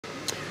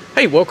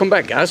Hey, welcome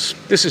back, guys.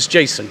 This is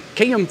Jason,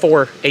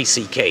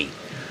 KM4ACK,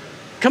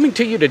 coming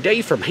to you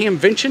today from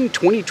Hamvention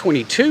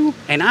 2022,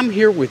 and I'm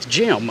here with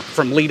Jim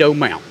from Lido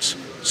Mounts.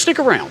 Stick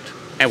around,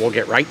 and we'll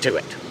get right to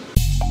it.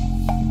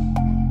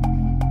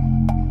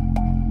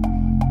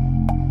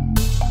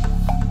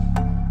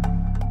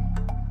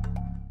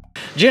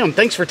 Jim,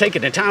 thanks for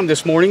taking the time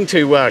this morning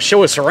to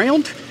show us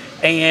around.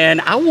 And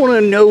I want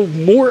to know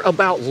more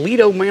about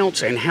Lido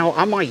mounts and how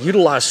I might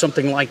utilize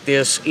something like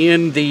this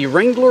in the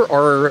Wrangler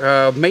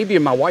or maybe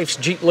in my wife's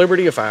Jeep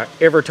Liberty if I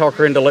ever talk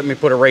her into letting me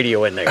put a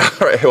radio in there.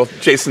 All right, well,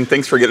 Jason,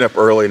 thanks for getting up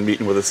early and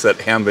meeting with us at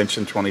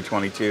Hamvention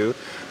 2022.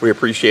 We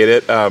appreciate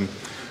it.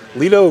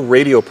 Lido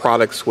Radio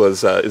Products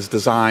is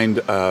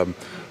designed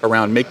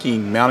around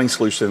making mounting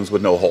solutions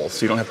with no holes,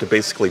 so you don't have to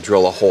basically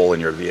drill a hole in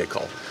your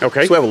vehicle.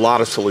 Okay. So we have a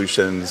lot of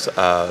solutions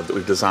that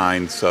we've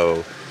designed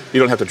so you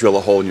don't have to drill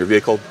a hole in your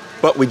vehicle.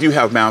 But we do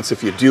have mounts.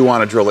 If you do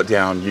want to drill it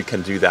down, you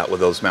can do that with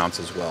those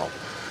mounts as well.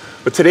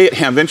 But today at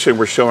Hamvention,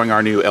 we're showing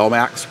our new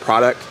LMAX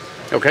product.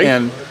 Okay.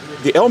 And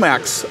the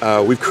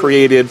LMAX we've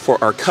created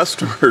for our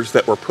customers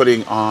that we're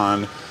putting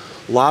on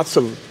lots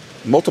of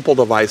multiple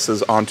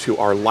devices onto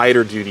our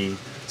lighter duty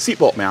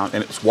seatbelt mount,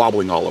 and it's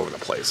wobbling all over the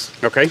place.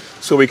 Okay.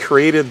 So we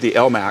created the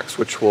LMAX,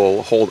 which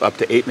will hold up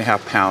to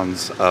 8.5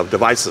 pounds of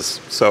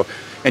devices. So,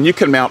 and you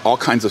can mount all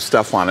kinds of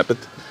stuff on it, but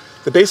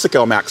the basic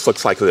LMAX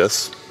looks like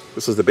this.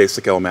 This is the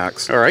basic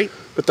LMAX. All right.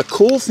 But the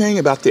cool thing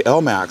about the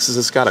LMAX is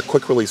it's got a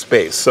quick release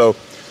base. So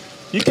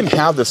you can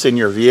have this in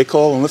your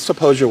vehicle, and let's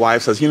suppose your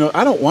wife says, you know,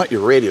 I don't want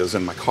your radios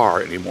in my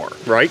car anymore.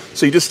 Right.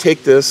 So you just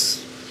take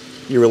this,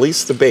 you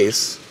release the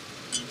base,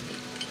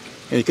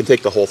 and you can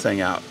take the whole thing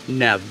out.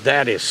 Now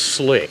that is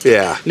slick.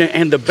 Yeah. Now,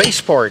 and the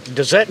base part,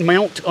 does that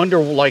mount under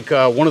like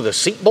one of the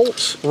seat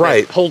bolts?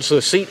 Right. That holds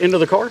the seat into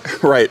the car?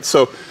 Right.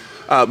 So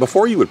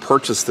before you would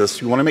purchase this,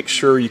 you want to make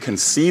sure you can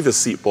see the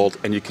seat bolt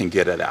and you can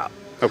get it out.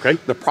 Okay.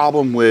 The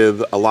problem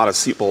with a lot of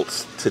seat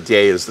bolts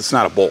today is it's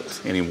not a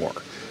bolt anymore.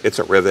 It's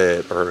a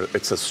rivet or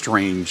it's a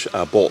strange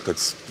bolt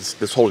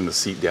that's holding the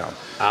seat down.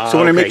 So you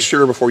want to make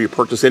sure before you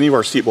purchase any of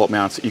our seat bolt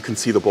mounts that you can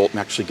see the bolt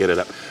and actually get it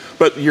up.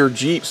 But your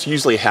Jeeps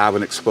usually have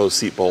an exposed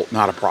seat bolt,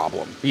 not a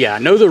problem. Yeah, I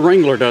know the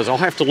Wrangler does. I'll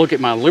have to look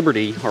at my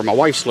Liberty or my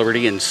wife's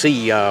Liberty and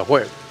see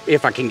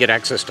if I can get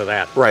access to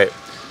that. Right.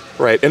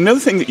 Right. Another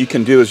thing that you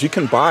can do is you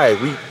can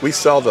buy, we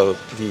sell the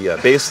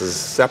bases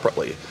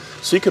separately.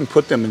 So you can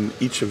put them in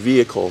each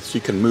vehicle, so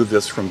you can move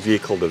this from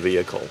vehicle to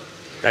vehicle.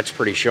 That's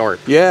pretty sharp.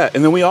 Yeah,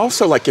 and then we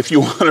also, like, if you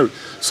want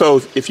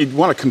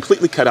to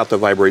completely cut out the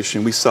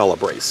vibration, we sell a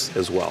brace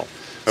as well.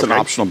 It's an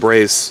optional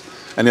brace,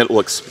 and it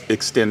will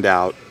extend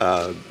out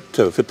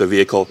to fit the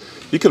vehicle.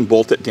 You can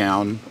bolt it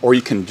down, or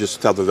you can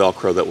just have the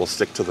Velcro that will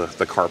stick to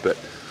the carpet.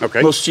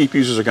 Okay. Most Jeep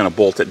users are going to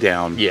bolt it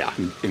down. Yeah.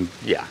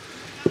 Yeah.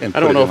 I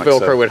don't know if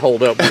Velcro would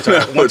hold up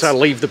once I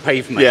leave the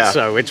pavement, yeah.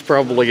 So it's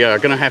probably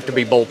going to have to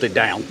be bolted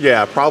down.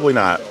 Yeah, probably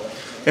not.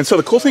 And so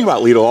the cool thing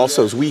about Lido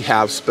also is we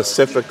have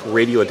specific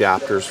radio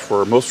adapters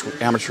for most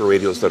amateur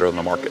radios that are on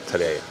the market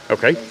today.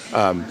 Okay.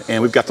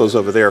 And we've got those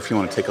over there if you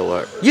want to take a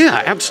look.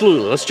 Yeah,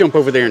 absolutely. Let's jump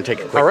over there and take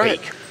a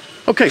quick peek.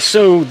 Okay,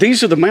 so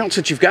these are the mounts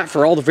that you've got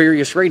for all the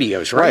various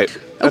radios, right?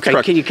 Right.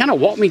 Okay, can you kind of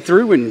walk me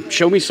through and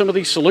show me some of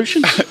these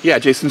solutions? Yeah,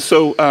 Jason.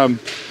 So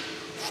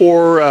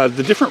for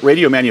the different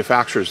radio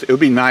manufacturers, it would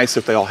be nice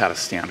if they all had a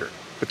standard,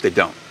 but they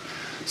don't.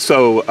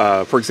 So,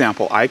 for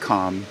example,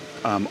 ICOM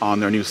on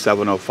their new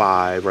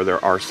 705 or their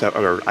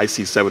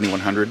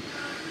IC7100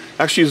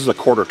 actually uses a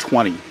quarter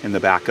 20 in the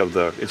back of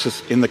it's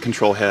just in the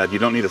control head. You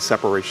don't need a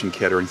separation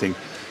kit or anything.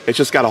 It's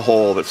just got a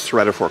hole that's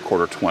threaded for a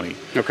quarter 20.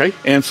 Okay.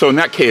 And so in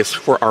that case,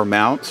 for our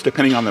mounts,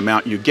 depending on the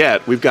mount you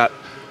get, we've got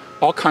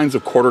all kinds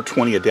of quarter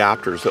 20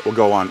 adapters that will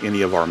go on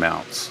any of our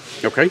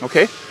mounts. Okay.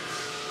 Okay.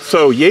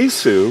 So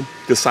Yaesu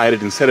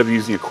decided instead of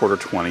using a quarter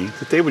 20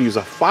 that they would use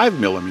a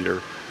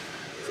 5mm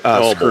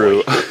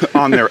screw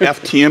on their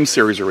FTM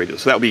series of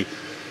radios. So that would be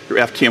your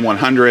FTM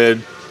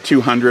 100,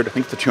 200, I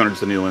think the 200 is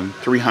the new one,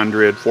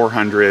 300,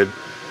 400,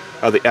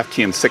 the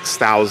FTM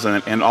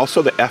 6000, and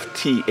also the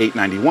FT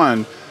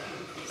 891.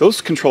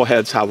 Those control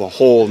heads have a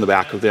hole in the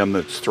back of them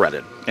that's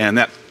threaded. And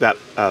that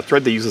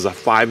thread they use is a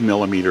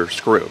 5mm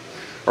screw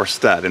or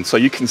stud. And so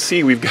you can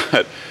see we've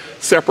got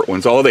separate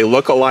ones, although they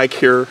look alike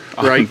here.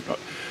 Right.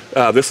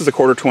 This is a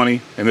quarter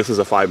 20 and this is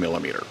a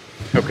 5mm.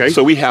 Okay.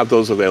 So we have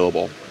those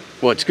available.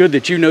 Well, it's good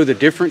that you know the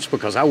difference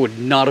because I would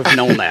not have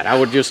known that. I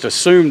would just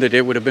assume that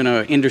it would have been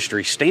an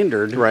industry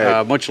standard,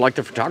 right. Much like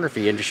the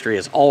photography industry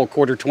is all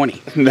quarter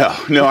 20.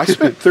 No, I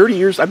spent 30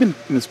 years, I've been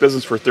in this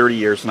business for 30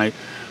 years, and I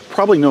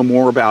probably know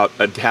more about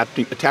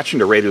attaching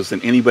to radios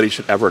than anybody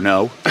should ever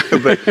know.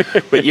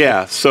 but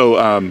yeah,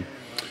 so,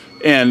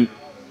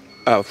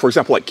 for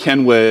example, like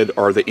Kenwood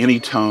or the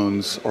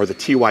Anytones or the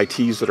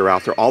TYTs that are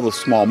out there, all the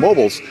small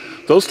mobiles,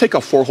 those take a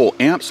 4-hole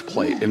amps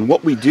plate. And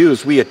what we do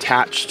is we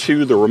attach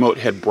to the remote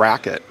head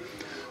bracket.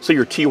 So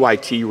your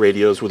TYT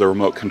radios with a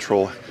remote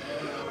control,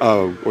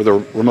 or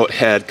the remote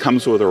head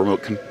comes with a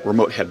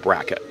remote head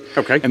bracket.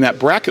 Okay. And that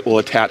bracket will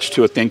attach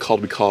to a thing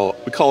called, we call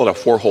it a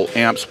 4-hole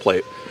amps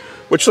plate,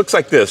 which looks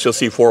like this. You'll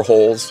see 4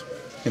 holes.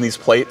 in these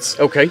plates.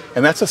 Okay.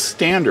 And that's a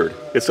standard.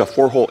 It's a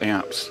 4-hole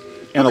amps.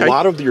 And Okay. a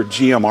lot of your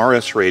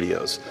GMRS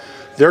radios,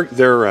 their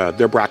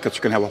brackets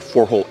are going to have a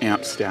 4-hole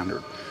amp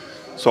standard.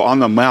 So on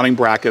the mounting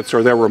brackets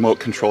or their remote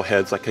control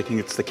heads, like I think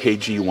it's the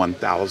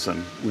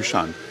KG1000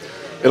 Wushan,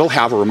 it'll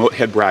have a remote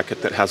head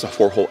bracket that has a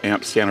 4-hole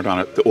amp standard on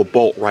it that will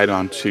bolt right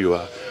onto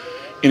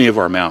any of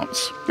our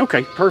mounts.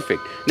 Okay,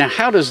 perfect. Now,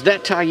 how does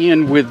that tie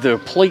in with the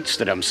plates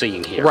that I'm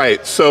seeing here?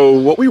 Right. So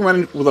what we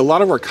run with a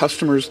lot of our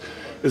customers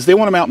is they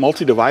want to mount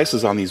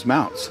multi-devices on these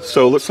mounts.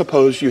 So let's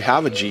suppose you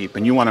have a Jeep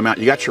and you want to mount,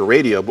 you got your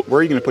radio, but where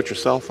are you going to put your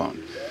cell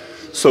phone?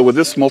 So with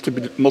this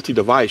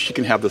multi-device, you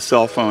can have the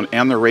cell phone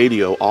and the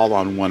radio all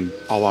on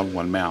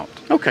one mount.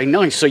 Okay,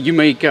 nice. So you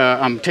make,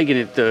 I'm taking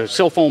it, the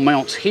cell phone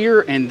mounts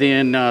here, and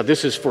then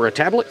this is for a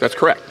tablet? That's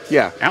correct,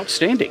 yeah.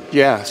 Outstanding.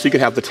 Yeah, so you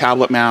could have the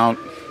tablet mount,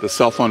 the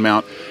cell phone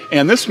mount,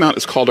 and this mount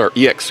is called our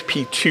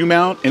EXP2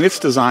 mount, and it's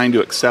designed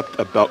to accept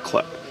a belt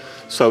clip.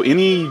 So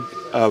any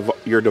of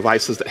your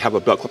devices that have a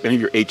belt clip, any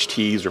of your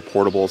HTs or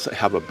portables that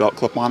have a belt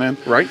clip on them,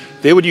 right,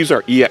 they would use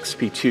our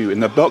EXP2,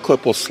 and the belt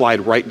clip will slide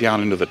right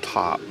down into the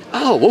top.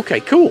 Oh, okay,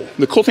 cool.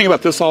 The cool thing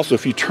about this also,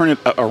 if you turn it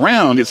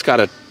around, it's got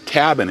a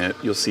tab in it,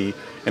 you'll see,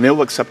 and it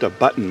will accept a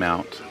button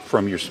mount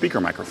from your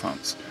speaker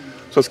microphones.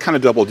 So it's kind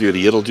of double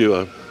duty. It'll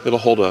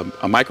hold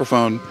a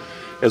microphone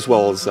as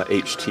well as a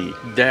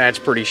HT. That's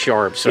pretty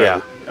sharp. So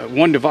yeah.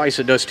 One device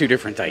that does two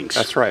different things.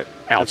 That's right.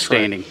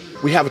 Outstanding. That's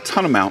right. We have a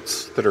ton of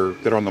mounts that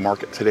are on the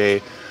market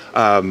today,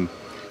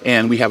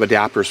 and we have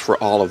adapters for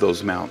all of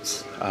those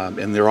mounts,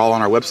 and they're all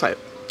on our website.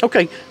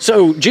 Okay,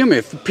 so Jim,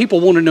 if people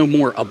want to know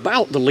more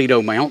about the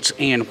Lido mounts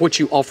and what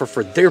you offer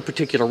for their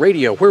particular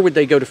radio, where would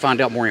they go to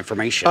find out more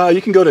information?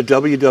 You can go to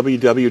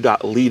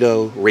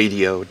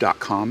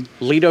www.lidoradio.com.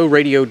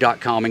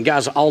 Lidoradio.com. And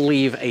guys, I'll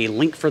leave a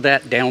link for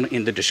that down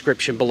in the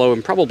description below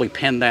and probably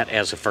pin that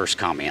as a first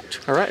comment.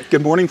 All right.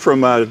 Good morning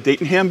from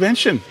Dayton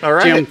Hamvention. All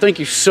right. Jim, thank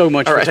you so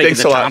much for taking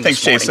the time Thanks a lot.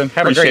 Thanks, Jason.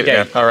 Have a great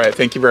day. All right.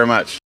 Thank you very much.